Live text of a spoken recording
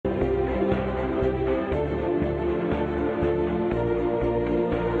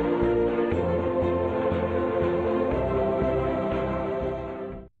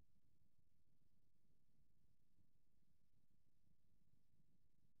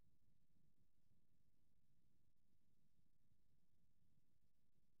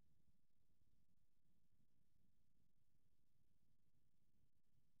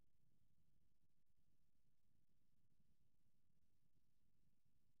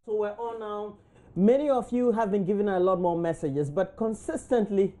So we're on now. Many of you have been giving a lot more messages, but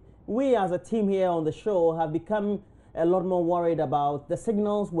consistently, we as a team here on the show have become a lot more worried about the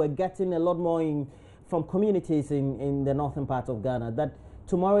signals we're getting a lot more from communities in the northern part of Ghana that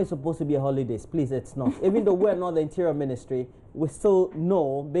tomorrow is supposed to be a holiday. Please, it's not. Even though we're not the Interior Ministry, we still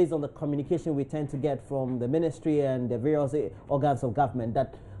know, based on the communication we tend to get from the ministry and the various organs of government,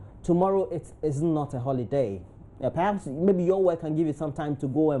 that tomorrow is not a holiday. Perhaps maybe your work can give you some time to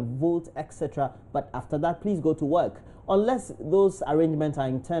go and vote, etc. But after that, please go to work. Unless those arrangements are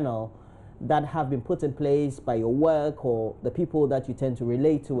internal that have been put in place by your work or the people that you tend to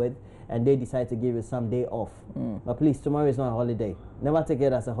relate to it, and they decide to give you some day off. But please, tomorrow is not a holiday. Never take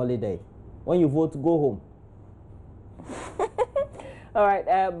it as a holiday. When you vote, go home. All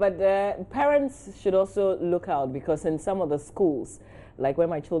right, but parents should also look out, because in some of the schools, like when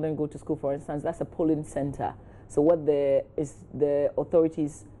my children go to school, for instance, that's a polling center. So what the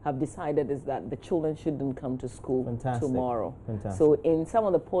authorities have decided is that the children shouldn't come to school tomorrow. Fantastic. So in some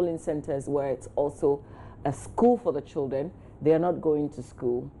of the polling centers where it's also a school for the children, they are not going to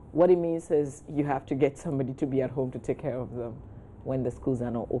school. What it means is you have to get somebody to be at home to take care of them when the schools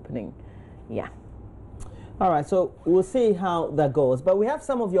are not opening. Yeah. All right, so we'll see how that goes. But we have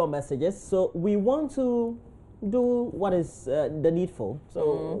some of your messages, so we want to do what is the needful.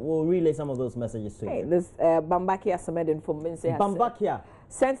 So we'll relay some of those messages to you. Hey, this Bambakia Samedin from Mince Bambakia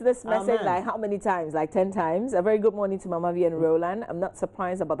sent this message like how many times? Like 10 times. A very good morning to Mama V and Roland. I'm not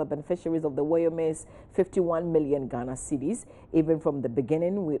surprised about the beneficiaries of the Woyome's 51 million Ghana cedis. Even from the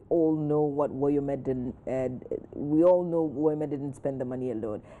beginning, we all know what Woyome didn't. We all know Woyome didn't spend the money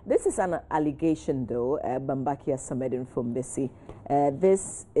alone. This is an allegation, though. Bambakia Samedin from Bessie.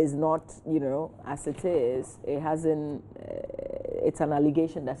 This is not, as it is. It hasn't. It's an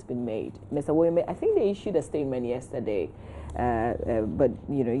allegation that's been made. Mr. Woyome, I think they issued a statement yesterday. But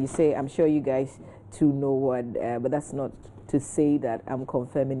you say, I'm sure you guys too know what, but that's not to say that I'm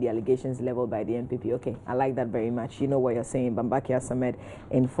confirming the allegations leveled by the NPP. Okay, I like that very much. You know what you're saying, Bambakia Samed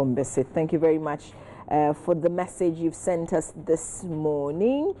in Fombese. Thank you very much for the message you've sent us this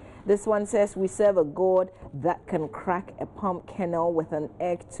morning. This one says, we serve a God that can crack a palm kernel with an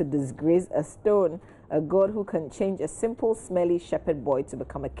egg to disgrace a stone, a God who can change a simple, smelly shepherd boy to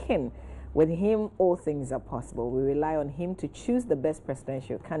become a king. With him, all things are possible. We rely on him to choose the best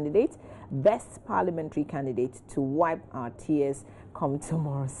presidential candidate, best parliamentary candidate to wipe our tears come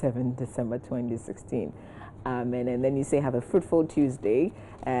tomorrow, 7 December 2016. Amen. And then you say, have a fruitful Tuesday.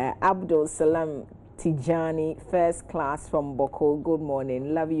 Abdul Salam Tijani, first class from Boko. Good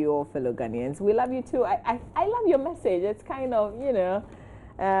morning. Love you all, fellow Ghanaians. We love you too. I love your message. It's kind of,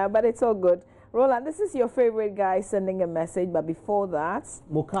 but it's all good. Roland, this is your favorite guy sending a message, but before that,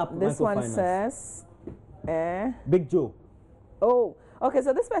 this one says, Big Joe. Oh, okay,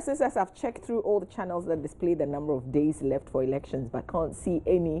 so this person says, I've checked through all the channels that display the number of days left for elections, but can't see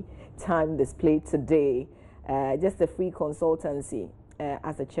any time displayed today. Just a free consultancy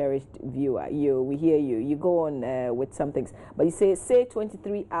as a cherished viewer. We hear you. You go on with some things, but you say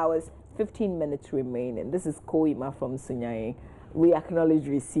 23 hours, 15 minutes remaining. This is Koima from Sunyayi. We acknowledge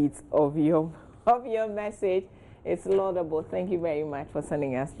receipts of your message. It's laudable. Thank you very much for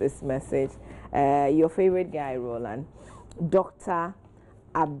sending us this message. Your favorite guy, Roland, Dr.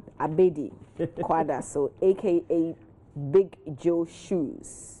 Abedi Kwada, so aka Big Joe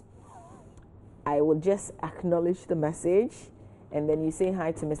Shoes. I will just acknowledge the message, and then you say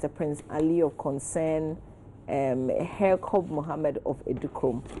hi to Mr. Prince Ali of Concern, Herkob Mohammed of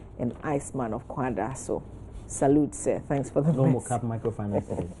Edukom, and Iceman of Kwada. So salute, sir. Thanks for the message. No Mocap microfinance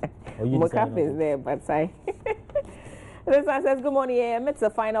today. Mocap is there, but I. This one says, good morning, AM. It's the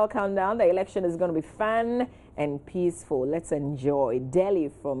final countdown. The election is going to be fun and peaceful. Let's enjoy.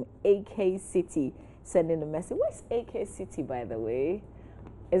 Delhi from AK City sending a message. Where's AK City, by the way?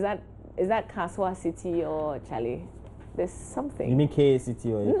 Is that Kaswa City or Charlie? There's something. You mean KA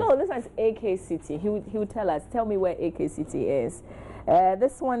City or AK? No, this one's AK City. He would tell us. Tell me where AK City is.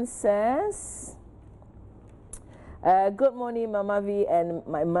 This one says, good morning, Mama V and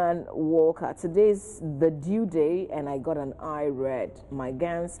my man Walker. Today's the due day, and I got an eye red. My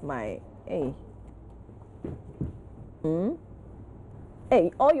guns, hey,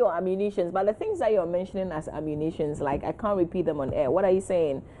 all your ammunitions, but the things that you're mentioning as ammunitions, like I can't repeat them on air. What are you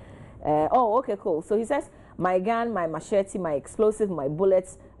saying? Oh, okay, cool. So he says, my gun, my machete, my explosive, my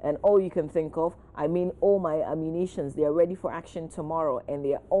bullets, and all you can think of. I mean, all my ammunitions, they are ready for action tomorrow, and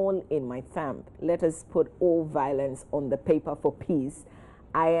they are all in my thumb. Let us put all violence on the paper for peace.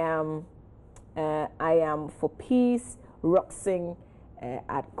 I am for peace, Roxing,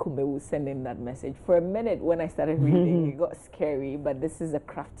 at Kumewu sending that message. For a minute, when I started reading, it got scary, but this is a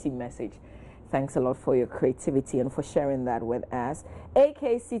crafty message. Thanks a lot for your creativity and for sharing that with us.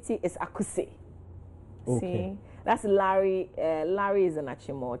 AK City is Akuse. Okay. See? That's Larry. Larry is in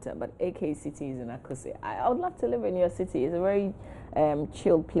Achimota, but AK City is in Akuse. I would love to live in your city. It's a very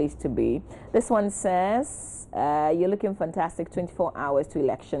chill place to be. This one says, you're looking fantastic. 24 hours to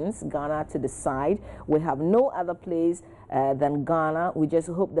elections. Ghana to decide. We have no other place than Ghana. We just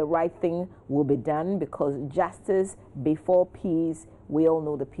hope the right thing will be done, because justice before peace. We all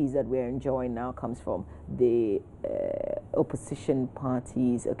know the peace that we're enjoying now comes from the opposition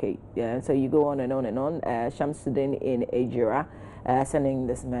parties. Okay, yeah, so you go on and on and on. Shamsuddin in Ejira sending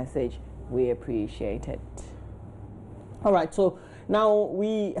this message. We appreciate it. All right, so now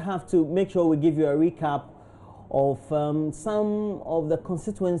we have to make sure we give you a recap of some of the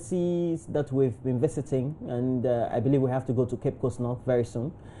constituencies that we've been visiting, and I believe we have to go to Cape Coast North very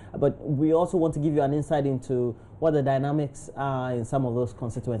soon. But we also want to give you an insight into what the dynamics are in some of those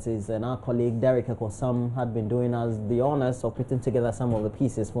constituencies. And our colleague Derek Ekosam had been doing us the honors of putting together some of the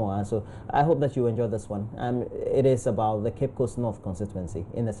pieces for us. So I hope that you enjoy this one. It is about the Cape Coast North constituency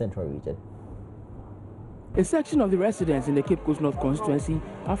in the central region. A section of the residents in the Cape Coast North constituency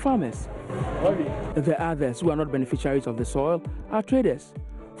are farmers. The others, who are not beneficiaries of the soil, are traders.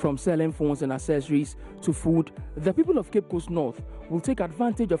 From selling phones and accessories to food, the people of Cape Coast North will take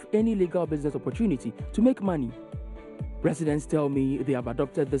advantage of any legal business opportunity to make money. Residents tell me they have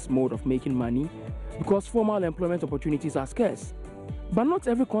adopted this mode of making money because formal employment opportunities are scarce. But not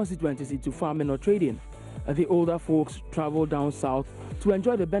every constituent is into farming or trading. The older folks travel down south to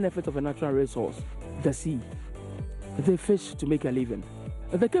enjoy the benefits of a natural resource, the sea. They fish to make a living.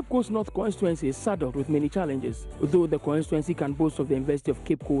 The Cape Coast North constituency is saddled with many challenges. Though the constituency can boast of the University of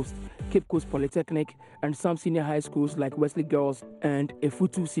Cape Coast Polytechnic, and some senior high schools like Wesley Girls and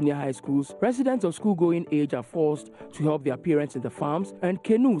Efutu Senior High Schools, residents of school-going age are forced to help their parents in the farms and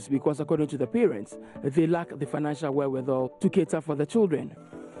canoes because, according to the parents, they lack the financial wherewithal to cater for the children.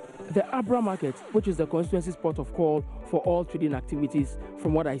 The Abra Market, which is the constituency's port of call for all trading activities,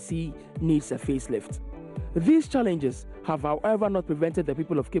 from what I see, needs a facelift. These challenges have, however, not prevented the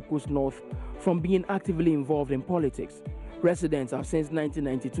people of Cape Coast North from being actively involved in politics. Residents have since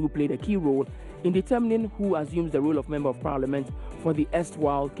 1992 played a key role in determining who assumes the role of Member of Parliament for the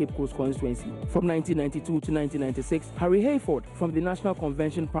erstwhile Cape Coast constituency. From 1992 to 1996, Harry Hayford from the National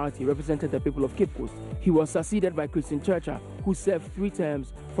Convention Party represented the people of Cape Coast. He was succeeded by Christine Churcher, who served 3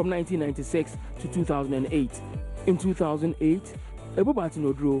 terms from 1996 to 2008. In 2008, Ebubati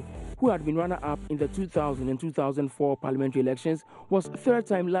Odro, who had been runner-up in the 2000 and 2004 parliamentary elections, was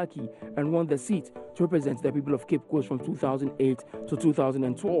third-time lucky and won the seat to represent the people of Cape Coast from 2008 to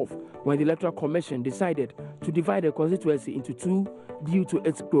 2012, when the Electoral Commission decided to divide the constituency into 2 due to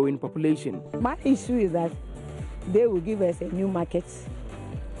its growing population. My issue is that they will give us a new market,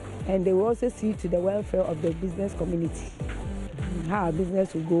 and they will also see to the welfare of the business community, how our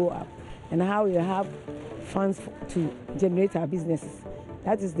business will go up, and how we have funds to generate our businesses.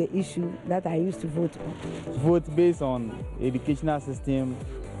 That is the issue that I used to vote on. Vote based on educational system,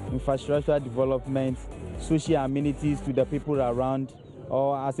 infrastructure development, social amenities to the people around,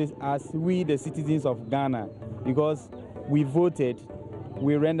 or as we, the citizens of Ghana, because we voted,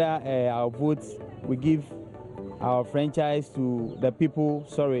 we render our votes, we give our franchise to the people,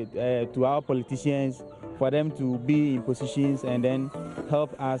 to our politicians, for them to be in positions and then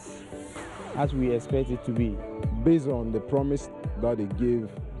help us as we expect it to be. Based on the promise that they gave,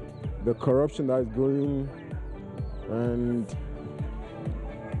 the corruption that is going, and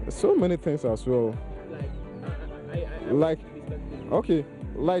so many things as well. Like the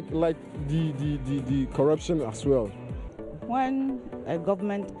corruption as well. When a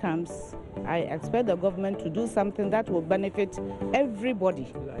government comes, I expect the government to do something that will benefit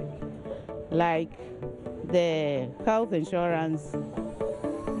everybody, like the health insurance,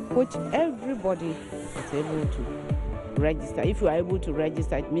 which everybody is able to register. If you are able to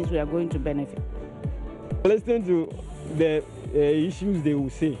register, it means we are going to benefit. Listen to the issues they will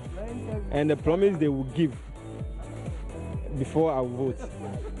say and the promise they will give before I vote.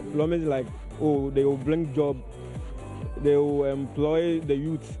 Promise like, oh, they will bring job, they will employ the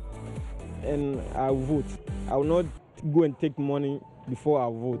youth, and I will vote. I will not go and take money before I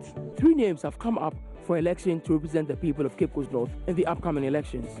vote. 3 names have come up for election to represent the people of Cape Coast North in the upcoming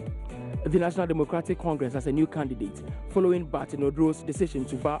elections. The National Democratic Congress has a new candidate, following Barton Odro's decision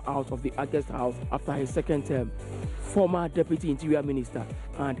to bow out of the August House after his 2nd term. Former Deputy Interior Minister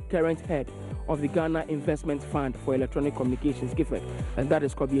and current head of the Ghana Investment Fund for Electronic Communications, GIFEC, and that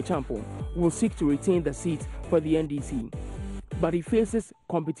is Kobie Champon, will seek to retain the seat for the NDC. But he faces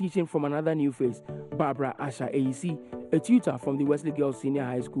competition from another new face, Barbara Asha AEC, a tutor from the Wesley Girls Senior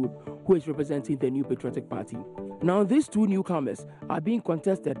High School, who is representing the New Patriotic Party. Now, these two newcomers are being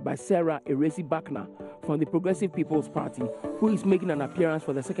contested by Sarah Eresi Bakna from the Progressive People's Party, who is making an appearance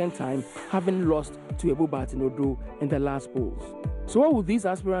for the second time, having lost to Ebu Batinodo in the last polls. So what will these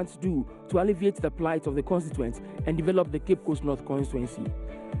aspirants do to alleviate the plight of the constituents and develop the Cape Coast North constituency?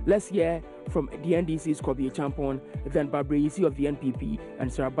 Let's hear from the NDC's Kobe Champon, then Barbara Isi of the NPP,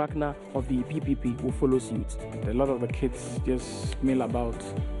 and Sarah Bakna of the PPP will follow suit. A lot of the kids just mill about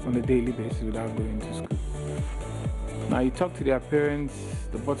on a daily basis without going to school. Now you talk to their parents,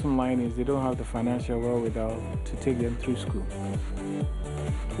 the bottom line is they don't have the financial wherewithal to take them through school.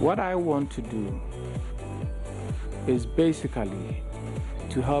 What I want to do is basically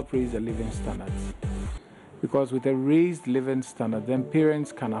to help raise the living standards. Because with a raised living standard, then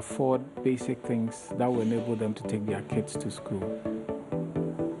parents can afford basic things that will enable them to take their kids to school.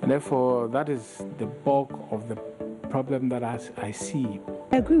 And therefore, that is the bulk of the problem that I see.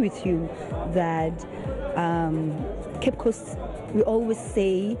 I agree with you that Cape Coast, we always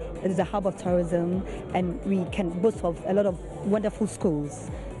say it is a hub of tourism and we can boast of a lot of wonderful schools.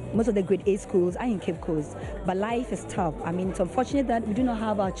 Most of the grade A schools are in Cape Coast, but life is tough. I mean, it's unfortunate that we do not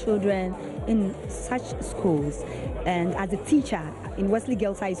have our children in such schools. And as a teacher in Wesley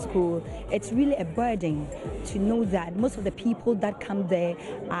Girls High School, it's really a burden to know that most of the people that come there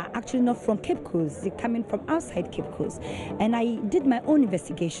are actually not from Cape Coast. They're coming from outside Cape Coast. And I did my own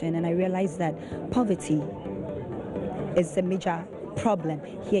investigation and I realized that poverty is a major problem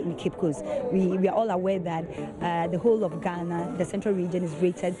here in Cape Coast. We are all aware that the whole of Ghana, the central region, is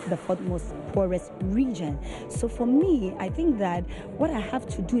rated the fourth most poorest region. So for me, I think that what I have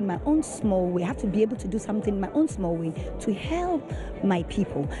to do in my own small way, I have to be able to do something in my own small way to help my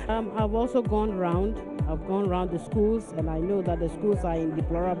people. I've also gone around the schools, and I know that the schools are in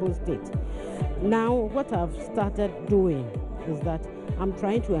deplorable state. Now, what I've started doing is that I'm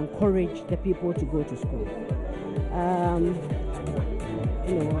trying to encourage the people to go to school. I'm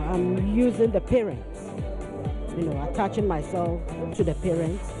using the parents, attaching myself to the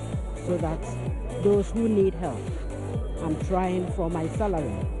parents so that those who need help, I'm trying for my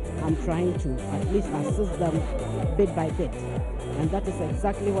salary, I'm trying to at least assist them bit by bit. And that is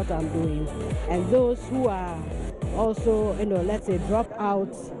exactly what I'm doing. And those who are also, let's say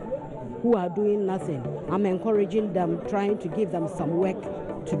dropouts, who are doing nothing, I'm encouraging them, trying to give them some work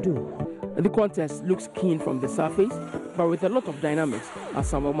to do. The contest looks keen from the surface, but with a lot of dynamics, as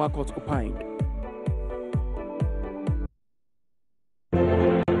Samuel Marcot opined.